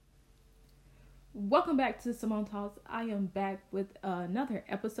Welcome back to Simone Talks. I am back with another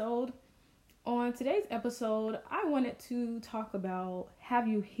episode. On today's episode, I wanted to talk about, have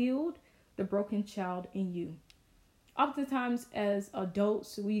you healed the broken child in you? Oftentimes, as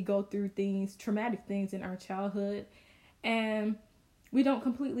adults, we go through things, traumatic things in our childhood, and we don't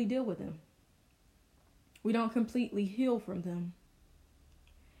completely deal with them. We don't completely heal from them.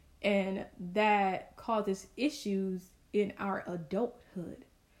 And that causes issues in our adulthood.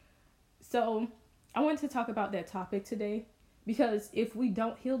 So I wanted to talk about that topic today, because if we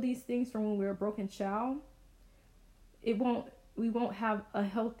don't heal these things from when we're a broken child, we won't have a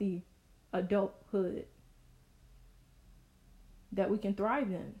healthy adulthood that we can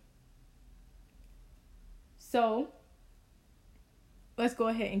thrive in. So let's go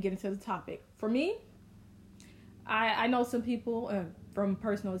ahead and get into the topic. For me, I know some people from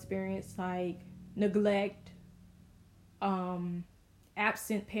personal experience, like neglect,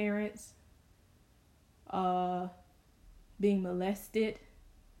 absent parents, being molested.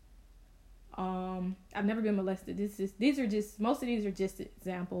 I've never been molested. Most of these are just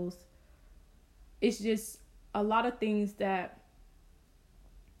examples. It's just a lot of things that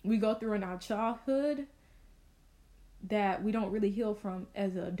we go through in our childhood that we don't really heal from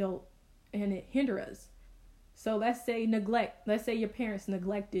as an adult, and it hinders us. So let's say neglect. Let's say your parents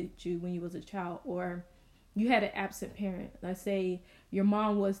neglected you when you was a child, or you had an absent parent. Let's say your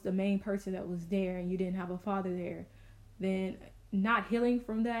mom was the main person that was there and you didn't have a father there. Then not healing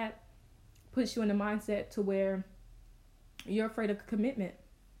from that puts you in a mindset to where you're afraid of commitment.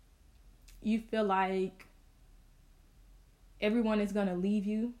 You feel like everyone is going to leave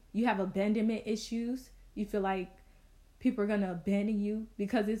you. You have abandonment issues. You feel like people are going to abandon you,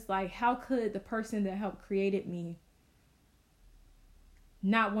 because it's like, how could the person that helped created me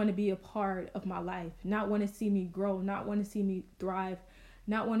not want to be a part of my life, not want to see me grow, not want to see me thrive,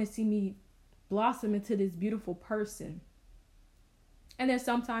 not want to see me blossom into this beautiful person? And then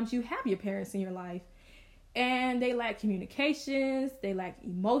sometimes you have your parents in your life and they lack communications, they lack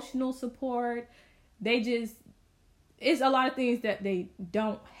emotional support. It's a lot of things that they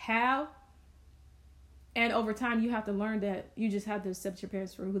don't have. And over time, you have to learn that you just have to accept your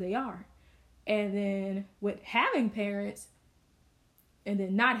parents for who they are. And then with having parents, and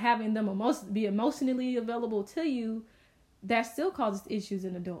then not having them be emotionally available to you, that still causes issues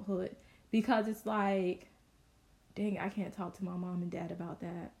in adulthood. Because it's like, dang, I can't talk to my mom and dad about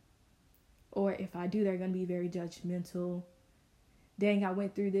that. Or if I do, they're going to be very judgmental. Dang, I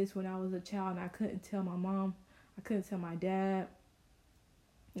went through this when I was a child and I couldn't tell my mom. I couldn't tell my dad.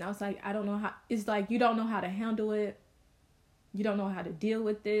 And I was like, I don't know how. It's like you don't know how to handle it. You don't know how to deal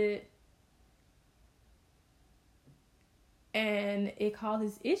with it. And it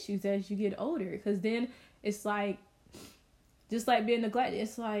causes issues as you get older. Because then it's like, just like being neglected.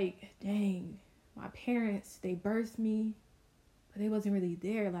 It's like, dang, my parents, they birthed me, but they wasn't really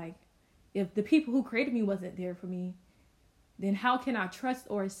there. Like, if the people who created me wasn't there for me, then how can I trust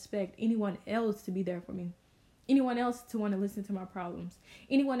or expect anyone else to be there for me? Anyone else to want to listen to my problems?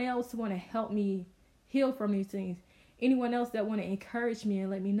 Anyone else to want to help me heal from these things? Anyone else that want to encourage me and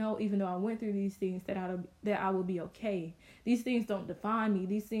let me know, even though I went through these things, that I will be okay. These things don't define me.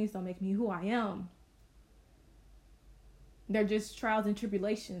 These things don't make me who I am. They're just trials and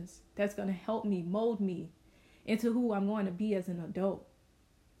tribulations that's going to help me, mold me into who I'm going to be as an adult.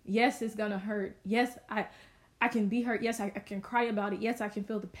 Yes, it's going to hurt. Yes, I can be hurt. Yes, I can cry about it. Yes, I can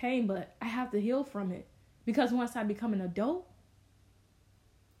feel the pain, but I have to heal from it. Because once I become an adult,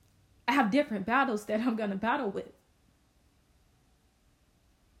 I have different battles that I'm going to battle with.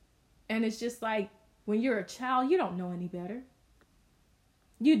 And it's just like, when you're a child, you don't know any better.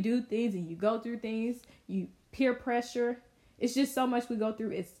 You do things and you go through things. You peer pressure. It's just so much we go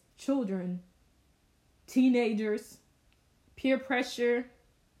through as children, teenagers, peer pressure,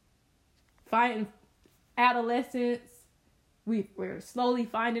 fighting adolescence. We're slowly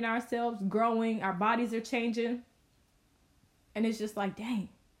finding ourselves, growing. Our bodies are changing. And it's just like, dang.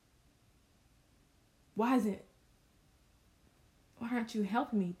 Why aren't you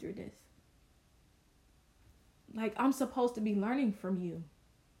helping me through this? Like, I'm supposed to be learning from you.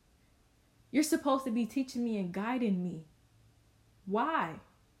 You're supposed to be teaching me and guiding me. Why?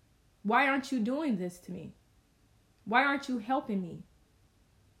 Why aren't you doing this to me? Why aren't you helping me?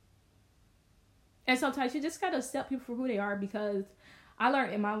 And sometimes you just got to accept people for who they are, because I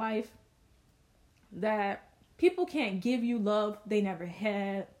learned in my life that people can't give you love they never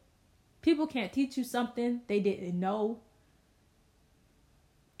had. People can't teach you something they didn't know.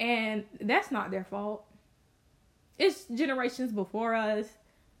 And that's not their fault. It's generations before us,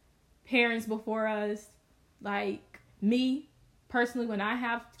 parents before us, like me, Personally, when I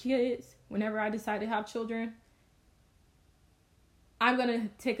have kids, whenever I decide to have children, I'm going to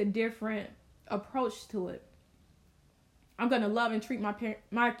take a different approach to it. I'm going to love and treat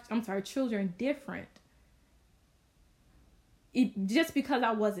my children different. Just because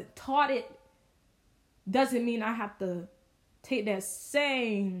I wasn't taught it doesn't mean I have to take that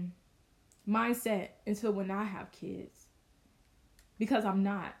same mindset until when I have kids. Because I'm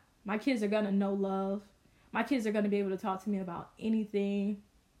not. My kids are going to know love. My kids are going to be able to talk to me about anything.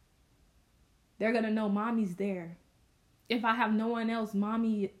 They're going to know mommy's there. If I have no one else,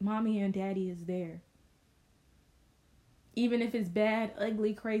 mommy and daddy is there. Even if it's bad,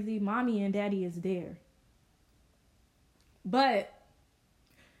 ugly, crazy, mommy and daddy is there. But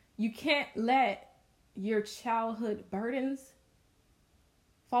you can't let your childhood burdens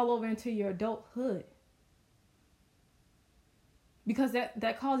fall over into your adulthood. Because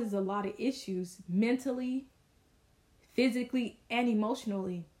that causes a lot of issues mentally, physically, and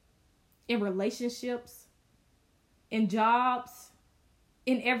emotionally. In relationships, in jobs,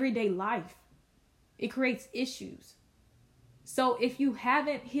 in everyday life. It creates issues. So if you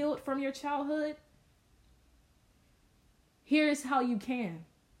haven't healed from your childhood, here's how you can.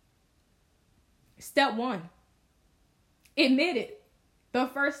 Step 1, admit it. The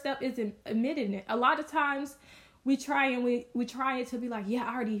first step is admitting it. A lot of times we try it to be like, yeah,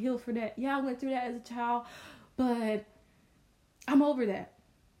 I already healed for that. Yeah, I went through that as a child, but I'm over that.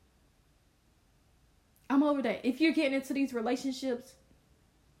 I'm over that. If you're getting into these relationships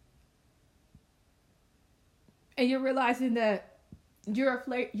and you're realizing that you're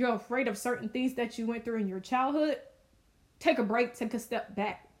afraid of certain things that you went through in your childhood, take a break, take a step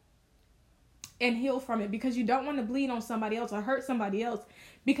back and heal from it, because you don't want to bleed on somebody else or hurt somebody else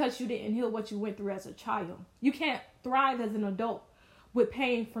because you didn't heal what you went through as a child. You can't thrive as an adult with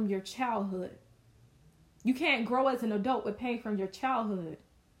pain from your childhood. You can't grow as an adult with pain from your childhood.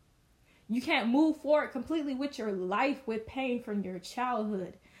 You can't move forward completely with your life with pain from your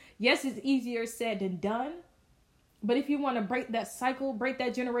childhood. Yes, it's easier said than done. But if you want to break that cycle, break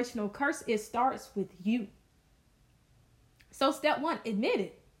that generational curse, it starts with you. So step 1, admit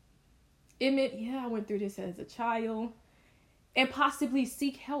it. Admit, yeah, I went through this as a child. And possibly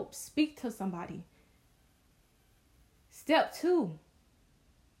seek help. Speak to somebody. Step 2,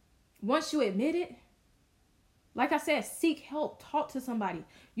 once you admit it, like I said, seek help. Talk to somebody.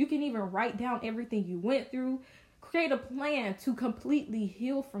 You can even write down everything you went through. Create a plan to completely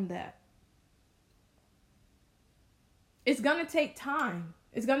heal from that. It's going to take time.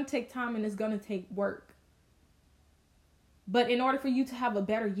 It's going to take time and it's going to take work. But in order for you to have a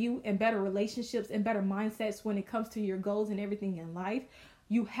better you and better relationships and better mindsets when it comes to your goals and everything in life,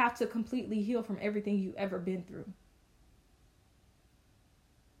 you have to completely heal from everything you've ever been through.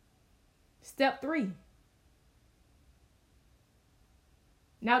 Step 3.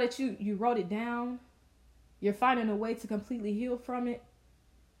 Now that you wrote it down, you're finding a way to completely heal from it.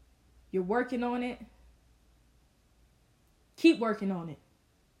 You're working on it. Keep working on it.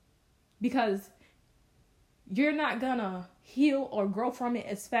 Because you're not gonna heal or grow from it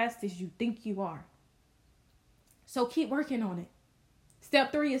as fast as you think you are. So keep working on it.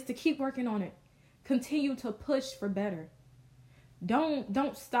 Step 3 is to keep working on it. Continue to push for better.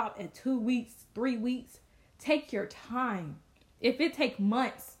 Don't stop at 2 weeks, 3 weeks. Take your time. If it takes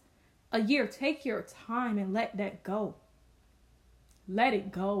months, a year, take your time and let that go. Let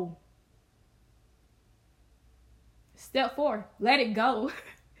it go. Step 4, let it go.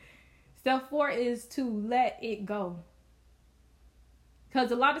 Step 4 is to let it go.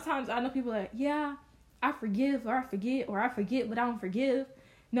 Because a lot of times I know people are like, yeah, I forgive or I forget, or I forget but I don't forgive.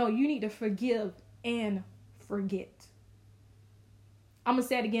 No, you need to forgive and forget. I'm going to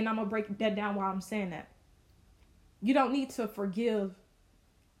say it again. I'm going to break that down while I'm saying that. You don't need to forgive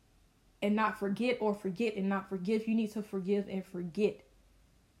and not forget, or forget and not forgive. You need to forgive and forget.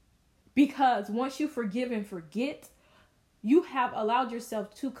 Because once you forgive and forget, you have allowed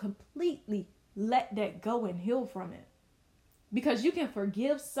yourself to completely let that go and heal from it. Because you can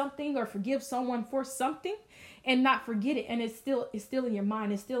forgive something or forgive someone for something and not forget it. And it's still in your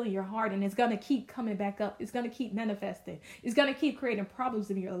mind. It's still in your heart. And it's going to keep coming back up. It's going to keep manifesting. It's going to keep creating problems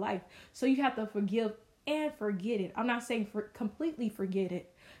in your life. So you have to forgive and forget it. I'm not saying completely forget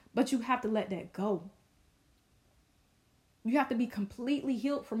it, but you have to let that go. You have to be completely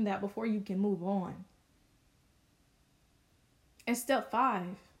healed from that before you can move on. And step 5,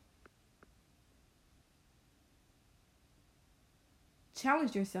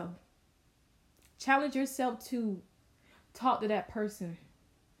 challenge yourself. Challenge yourself to talk to that person.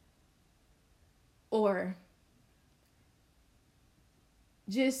 Or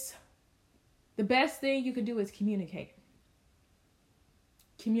just the best thing you can do is communicate.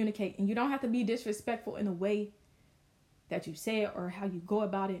 communicate. And you don't have to be disrespectful in the way that you say it or how you go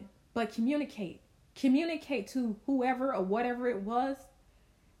about it, but communicate. Communicate to whoever or whatever it was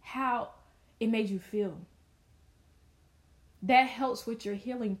how it made you feel. That helps with your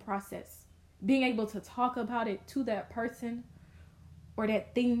healing process. Being able to talk about it to that person or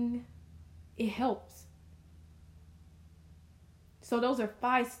that thing, it helps. So those are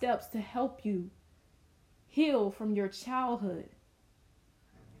 5 steps to help you heal from your childhood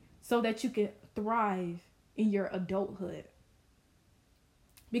so that you can thrive in your adulthood.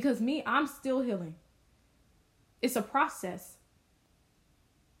 Because me, I'm still healing. It's a process.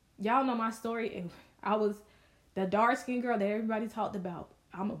 Y'all know my story. I was the dark-skinned girl that everybody talked about.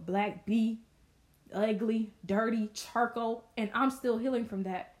 I'm a black bee, ugly, dirty, charcoal, and I'm still healing from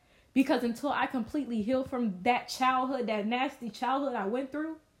that. Because until I completely heal from that childhood, that nasty childhood I went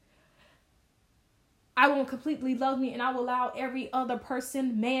through, I won't completely love me, and I will allow every other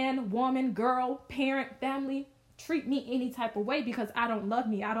person, man, woman, girl, parent, family, treat me any type of way because I don't love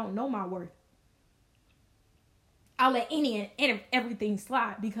me. I don't know my worth. I'll let any and everything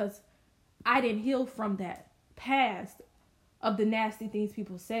slide because I didn't heal from that past of the nasty things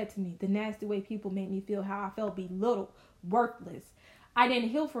people said to me, the nasty way people made me feel, how I felt belittled, worthless. I didn't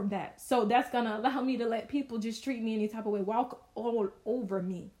heal from that. So that's going to allow me to let people just treat me any type of way, walk all over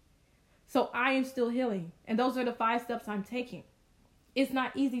me. So I am still healing. And those are the 5 steps I'm taking. It's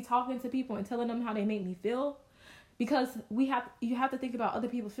not easy talking to people and telling them how they make me feel because you have to think about other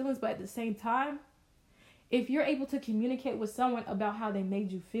people's feelings. But at the same time, if you're able to communicate with someone about how they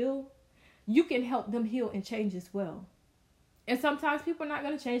made you feel, you can help them heal and change as well. And sometimes people are not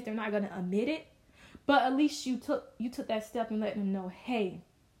going to change. They're not going to admit it. But at least you took that step and let them know, hey,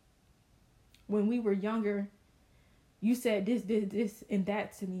 when we were younger, you said this, and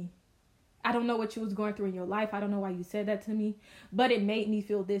that to me. I don't know what you was going through in your life. I don't know why you said that to me, but it made me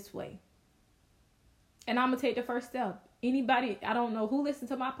feel this way. And I'm going to take the first step. Anybody, I don't know who listened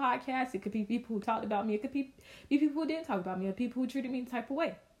to my podcast. It could be people who talked about me. It could be people who didn't talk about me, or people who treated me the type of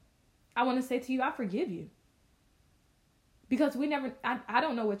way. I want to say to you, I forgive you. Because I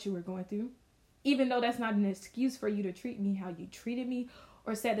don't know what you were going through. Even though that's not an excuse for you to treat me how you treated me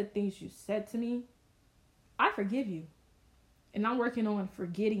or said the things you said to me, I forgive you. And I'm working on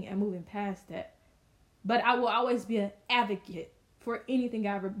forgetting and moving past that. But I will always be an advocate for anything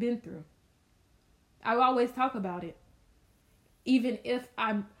I've ever been through. I will always talk about it. Even if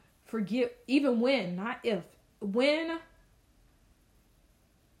I'm when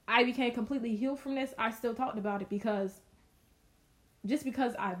I became completely healed from this, I still talked about it because just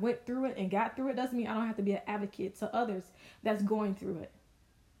because I went through it and got through it doesn't mean I don't have to be an advocate to others that's going through it.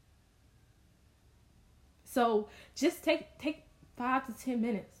 So just take 5 to 10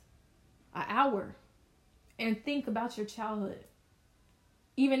 minutes, an hour, and think about your childhood.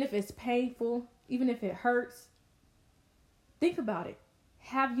 Even if it's painful, even if it hurts, think about it.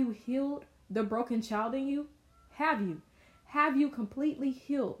 Have you healed the broken child in you? Have you? Have you completely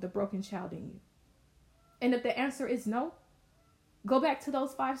healed the broken child in you? And if the answer is no, go back to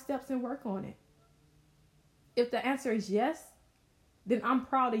those 5 steps and work on it. If the answer is yes, then I'm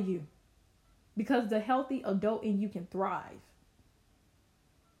proud of you. Because the healthy adult in you can thrive.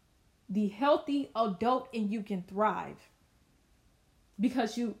 The healthy adult in you can thrive.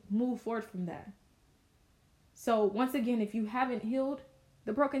 Because you move forward from that. So once again, if you haven't healed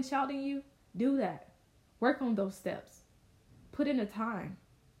the broken child in you, do that. Work on those steps. Put in the time.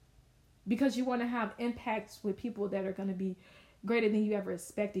 Because you want to have impacts with people that are going to be greater than you ever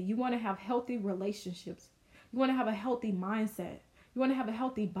expected. You want to have healthy relationships. You want to have a healthy mindset. You want to have a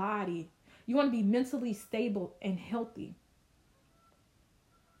healthy body. You want to be mentally stable and healthy.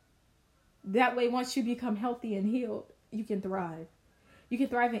 That way, once you become healthy and healed, you can thrive. You can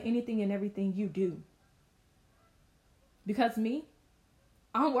thrive in anything and everything you do. Because me,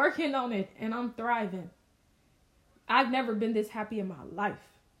 I'm working on it and I'm thriving. I've never been this happy in my life.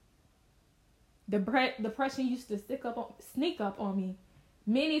 Depression used to sneak up on me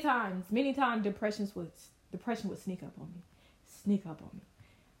many times. Many times depression would sneak up on me. Sneak up on me.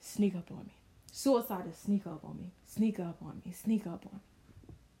 Sneak up on me. Suicide would sneak up on me. Sneak up on me. Sneak up on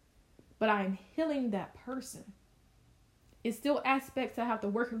me. But I'm healing that person. It's still aspects I have to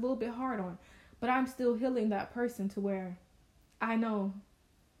work a little bit hard on. But I'm still healing that person to where I know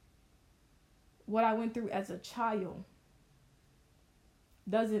what I went through as a child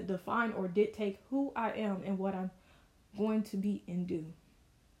doesn't define or dictate who I am and what I'm going to be and do.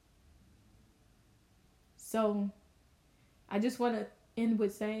 So I just want to end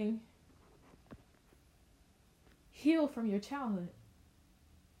with saying, heal from your childhood.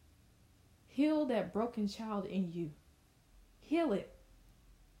 Heal that broken child in you. Heal it.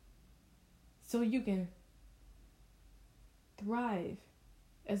 so you can thrive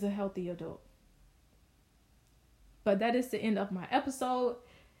as a healthy adult. But that is the end of my episode.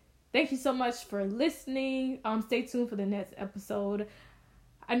 Thank you so much for listening. Stay tuned for the next episode.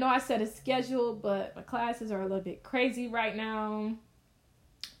 I know I set a schedule, but my classes are a little bit crazy right now.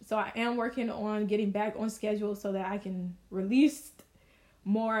 So I am working on getting back on schedule so that I can release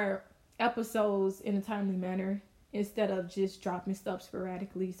more episodes in a timely manner instead of just dropping stuff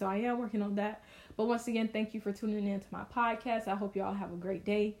sporadically. So I am working on that. But once again, thank you for tuning in to my podcast. I hope you all have a great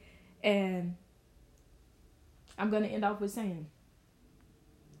day. And I'm going to end off with saying,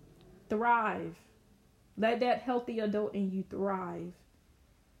 thrive. Let that healthy adult in you thrive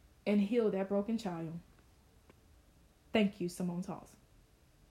and heal that broken child. Thank you, Simone Talks.